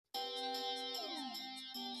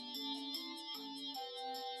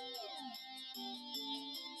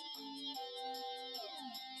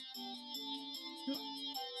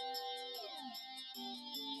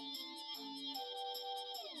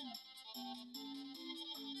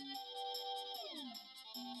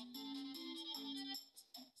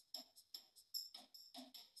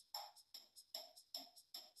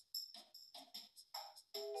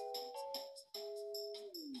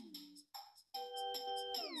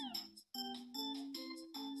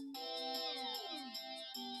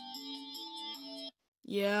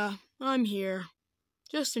Yeah, I'm here.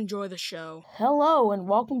 Just enjoy the show. Hello, and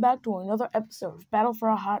welcome back to another episode of Battle for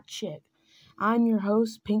a Hot Chick. I'm your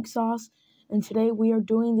host, Pink Sauce, and today we are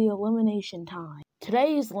doing the elimination time.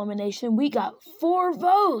 Today's elimination, we got 4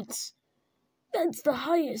 votes! That's the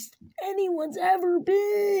highest anyone's ever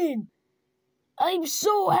been! I'm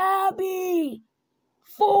so happy!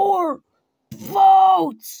 4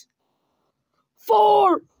 votes!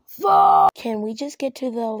 4 votes! Can we just get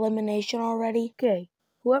to the elimination already? Okay.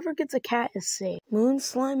 Whoever gets a cat is safe. Moon,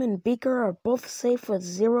 Slime, and Beaker are both safe with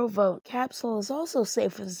 0 votes. Capsule is also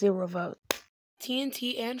safe with 0 votes.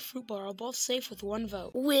 TNT and Fruit Bar are both safe with 1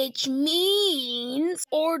 vote. Which means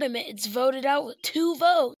Ornaments voted out with 2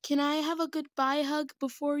 votes. Can I have a goodbye hug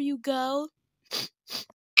before you go?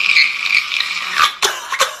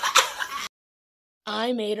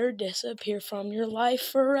 I made her disappear from your life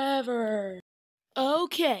forever.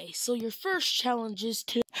 Okay, so your first challenge is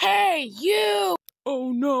to... Hey, you!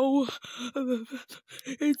 Oh no,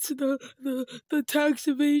 it's the tax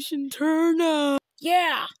evasion turn-up.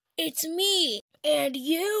 Yeah, it's me, and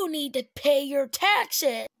you need to pay your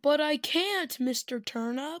taxes. But I can't, Mr.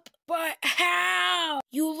 Turnip. But how?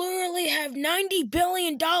 You literally have $90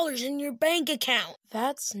 billion in your bank account.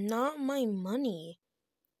 That's not my money.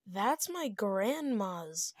 That's my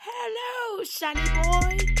grandma's. Hello, sonny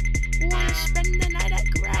boy. Wanna spend the night at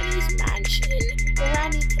Granny's mansion?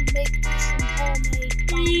 Granny can make you some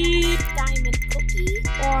homemade diamond cookies.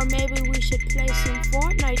 Or maybe we should play some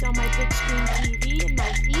Fortnite on my big screen TV in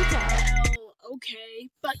my Vita. Well, okay,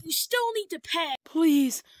 but you still need to pay.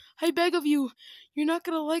 Please, I beg of you. You're not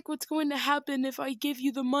gonna like what's going to happen if I give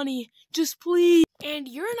you the money. Just please. And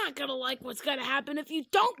you're not gonna like what's gonna happen if you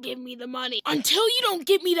don't give me the money. Until you don't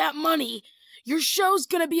give me that money, your show's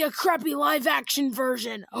gonna be a crappy live-action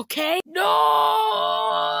version, okay? No!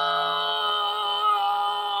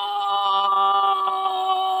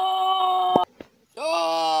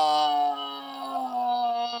 Oh!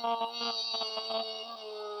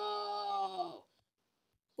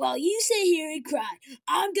 While you sit here and cry,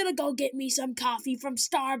 I'm gonna go get me some coffee from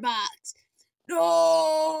Starbucks.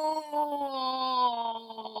 No!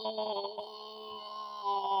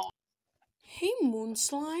 Hey, Moon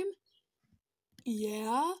Slime.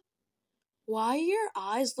 Yeah? Why your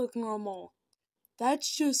eyes look normal? That's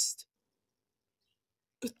just...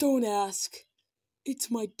 Don't ask. It's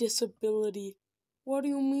my disability. What do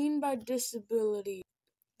you mean by disability?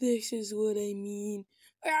 This is what I mean.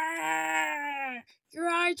 Your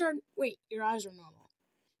eyes are... Wait, your eyes are normal.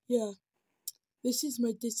 Yeah. This is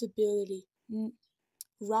my disability.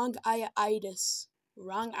 Wrong-itis.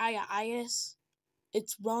 Wrong-itis?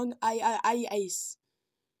 It's wrong-itis.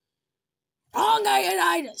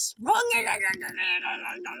 Wrong-itis!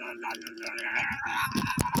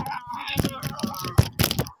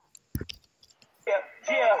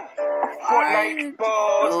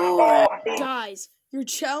 Guys, your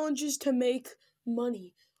challenge is to make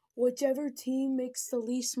money. Whichever team makes the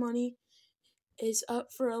least money is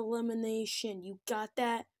up for elimination. You got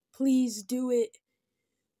that? Please do it.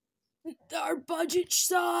 Our budget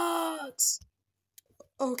sucks!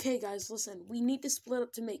 Okay, guys, listen. We need to split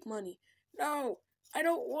up to make money. No, I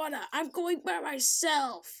don't wanna. I'm going by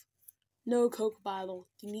myself. No, Coke Bottle.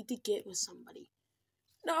 You need to get with somebody.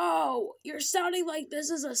 No, you're sounding like this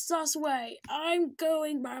is a sus way. I'm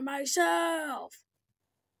going by myself.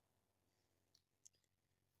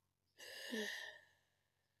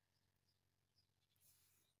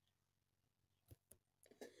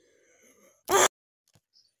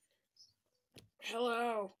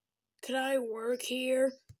 Hello, could I work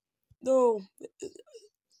here? No.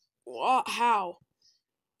 How?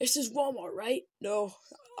 This is Walmart, right? No,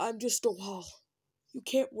 I'm just a wall. You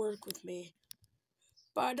can't work with me.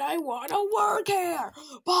 But I want to work here.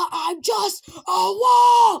 But I'm just a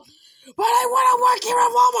wall. But I want to work here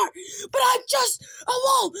at Walmart. But I'm just a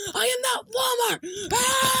wall. I am not Walmart.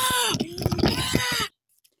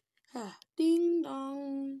 Ah! Ding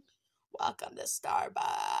dong. Welcome to Starbucks.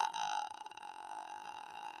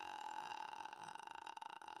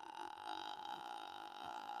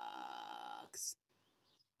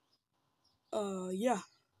 Yeah.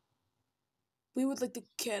 We would like to,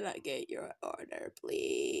 can I get your order,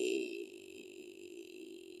 please?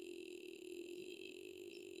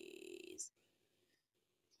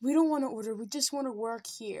 We don't want to order, we just want to work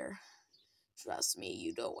here. Trust me,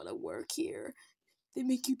 you don't want to work here. They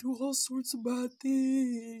make you do all sorts of bad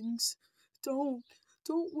things. Don't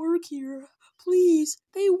work here. Please,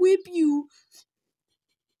 they whip you.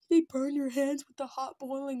 They burn your hands with the hot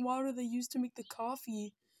boiling water they use to make the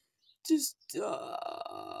coffee. Just,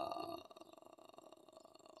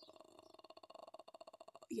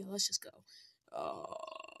 yeah, let's just go.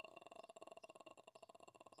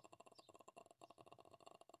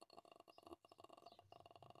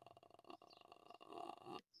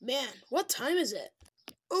 Man, what time is it?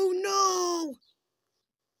 Oh no!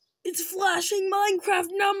 It's flashing Minecraft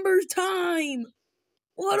numbers time!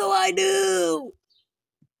 What do I do?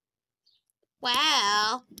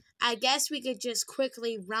 Well, I guess we could just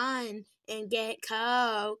quickly run and get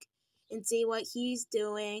Coke and see what he's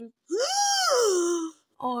doing.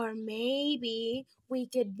 Or maybe we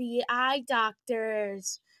could be eye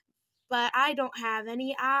doctors. But I don't have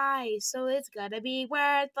any eyes, so it's gonna be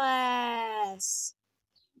worthless.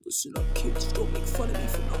 Listen up, kids. Don't make fun of me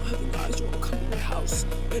for not having eyes, or I'll come to your house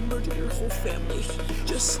and murder your whole family.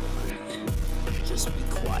 Just be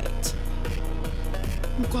quiet.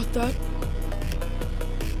 You got that?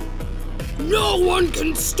 No one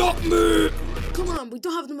can stop me! Come on, we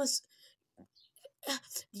don't have the much...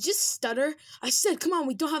 You just stutter? I said, come on,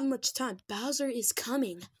 we don't have much time. Bowser is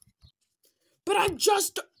coming. But I'm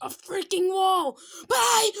just a freaking wall. But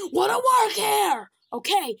I want to work here!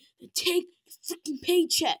 Okay, take the freaking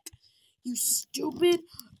paycheck. You stupid,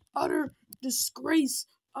 utter disgrace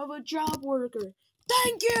of a job worker.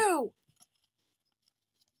 Thank you!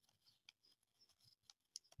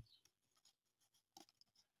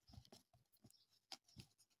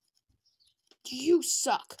 You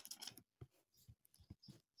suck.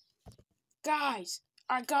 Guys,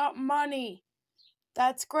 I got money.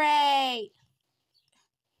 That's great.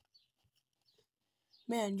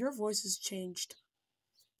 Man, your voice has changed.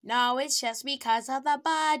 No, it's just because of the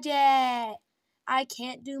budget. I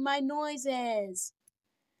can't do my noises.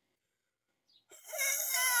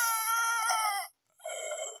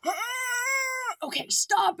 Okay,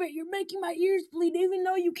 stop it. You're making my ears bleed even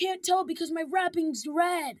though you can't tell because my wrapping's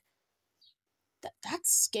red.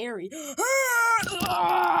 That's scary. Of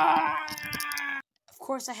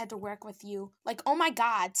course I had to work with you. Like, oh my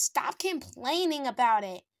God, stop complaining about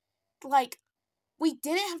it. Like, we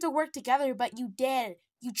didn't have to work together, but you did.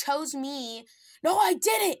 You chose me. No, I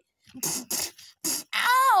didn't.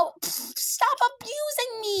 Ow! Stop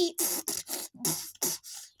abusing me.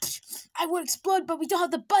 I would explode, but we don't have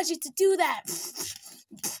the budget to do that.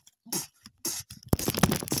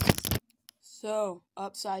 So,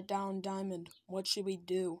 upside down diamond, what should we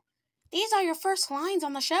do? These are your first lines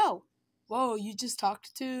on the show. Whoa, you just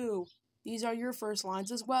talked too. These are your first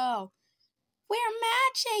lines as well. We're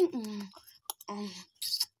matching.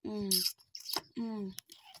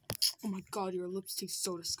 Oh my God, your lips taste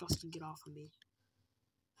so disgusting. Get off of me.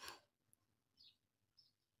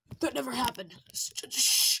 That never happened.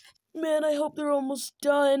 Shh. Man, I hope they're almost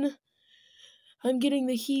done. I'm getting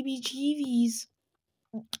the heebie-jeebies.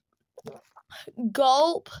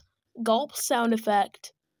 Gulp. Gulp sound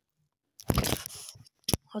effect.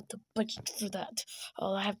 What the budget for that?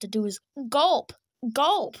 All I have to do is gulp.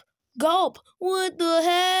 Gulp. Gulp. What the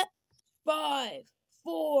heck? 5,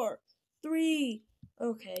 4, 3.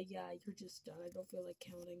 Okay, yeah, you're just done. I don't feel like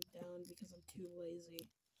counting down because I'm too lazy.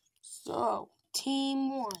 So,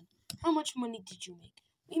 team 1. How much money did you make?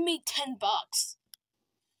 We made $10.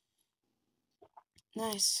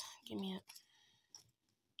 Nice. Give me it.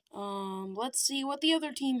 Let's see what the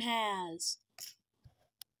other team has.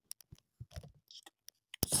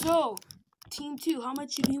 So, team 2, how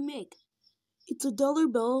much did you make? It's a dollar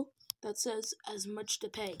bill that says as much to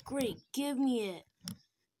pay. Great, give me it.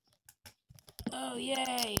 Oh,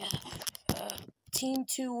 yay. Team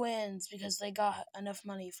 2 wins because they got enough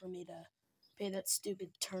money for me to pay that stupid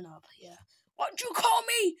turnip, yeah. What'd you call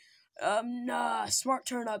me? Nah, smart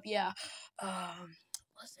turnip, yeah.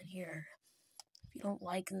 Listen here. If you don't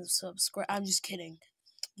like and subscribe, I'm just kidding.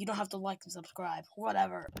 You don't have to like and subscribe.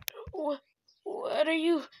 Whatever. What are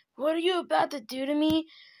you about to do to me?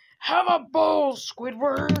 Have a bowl,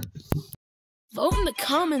 Squidward. Vote in the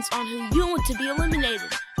comments on who you want to be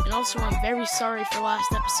eliminated. And also, I'm very sorry for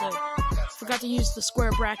last episode. Forgot to use the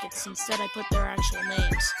square brackets. Instead, I put their actual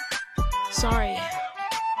names. Sorry.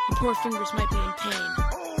 Your poor fingers might be in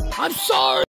pain. I'm sorry!